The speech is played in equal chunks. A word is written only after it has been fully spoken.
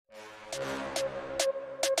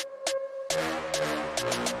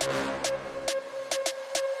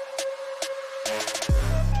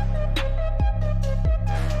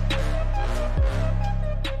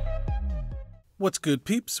What's good,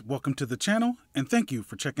 peeps? Welcome to the channel, and thank you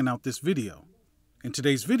for checking out this video. In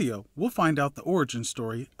today's video, we'll find out the origin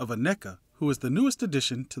story of Aneka, who is the newest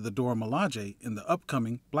addition to the Dora Milaje in the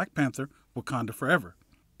upcoming Black Panther Wakanda Forever.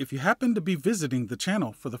 If you happen to be visiting the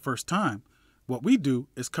channel for the first time, what we do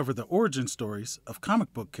is cover the origin stories of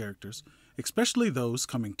comic book characters, especially those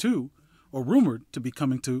coming to, or rumored to be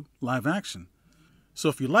coming to, live action. So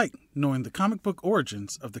if you like knowing the comic book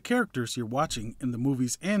origins of the characters you're watching in the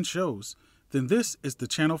movies and shows, then this is the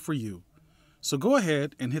channel for you. So go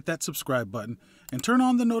ahead and hit that subscribe button and turn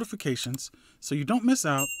on the notifications so you don't miss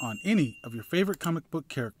out on any of your favorite comic book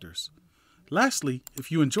characters. Lastly,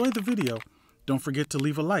 if you enjoyed the video, don't forget to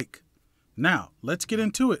leave a like. Now, let's get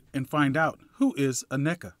into it and find out who is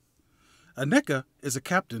Aneka. Aneka is a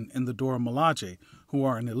captain in the Dora Milaje, who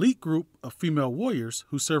are an elite group of female warriors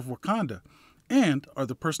who serve Wakanda and are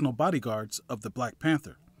the personal bodyguards of the Black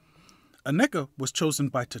Panther. Aneka was chosen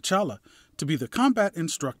by T'Challa to be the combat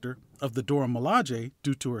instructor of the Dora Milaje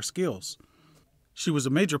due to her skills. She was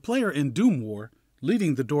a major player in Doom War,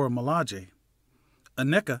 leading the Dora Milaje.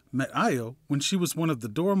 Aneka met Ayo when she was one of the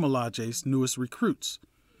Dora Milaje's newest recruits.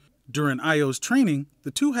 During Ayo's training,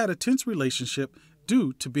 the two had a tense relationship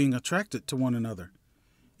due to being attracted to one another.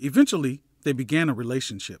 Eventually, they began a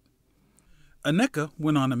relationship. Aneka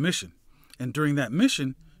went on a mission, and during that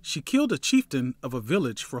mission, she killed a chieftain of a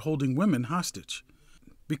village for holding women hostage.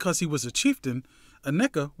 Because he was a chieftain,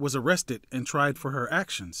 Aneka was arrested and tried for her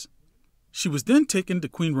actions. She was then taken to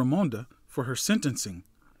Queen Ramonda for her sentencing.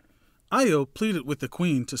 Ayo pleaded with the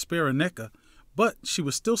queen to spare Aneka, but she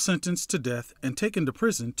was still sentenced to death and taken to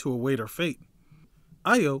prison to await her fate.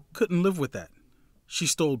 Ayo couldn't live with that. She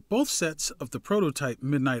stole both sets of the prototype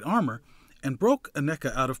midnight armor and broke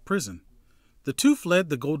Aneka out of prison. The two fled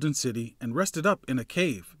the Golden City and rested up in a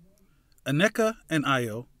cave. Aneka and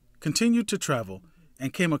Ayo continued to travel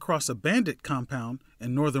and came across a bandit compound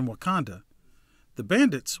in northern Wakanda. The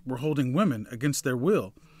bandits were holding women against their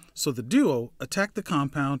will, so the duo attacked the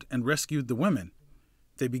compound and rescued the women.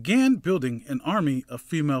 They began building an army of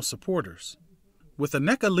female supporters. With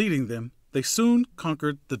Aneka leading them, they soon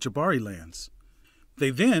conquered the Jabari lands.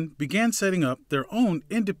 They then began setting up their own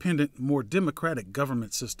independent, more democratic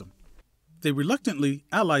government system. They reluctantly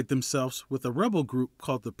allied themselves with a rebel group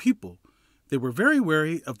called the People. They were very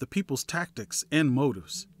wary of the People's tactics and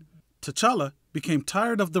motives. T'Challa became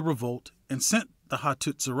tired of the revolt and sent the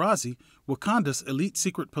Hattusarazi, Wakanda's elite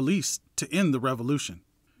secret police, to end the revolution.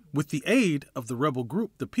 With the aid of the rebel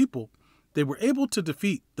group, the People, they were able to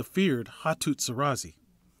defeat the feared Hattusarazi.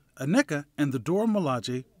 Aneka and the Dora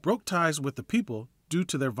Milaje broke ties with the People due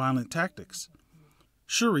to their violent tactics.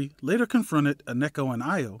 Shuri later confronted Aneka and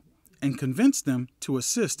Ayo and convinced them to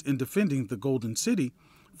assist in defending the Golden City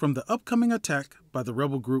from the upcoming attack by the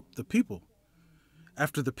rebel group, the People.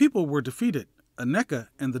 After the People were defeated, Aneka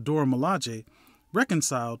and the Dora Milaje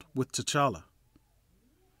reconciled with T'Challa.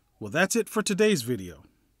 Well, that's it for today's video.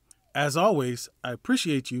 As always, I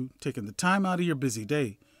appreciate you taking the time out of your busy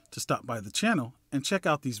day to stop by the channel and check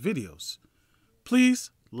out these videos. Please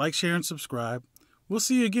like, share, and subscribe. We'll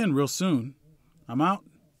see you again real soon. I'm out.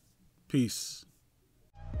 Peace.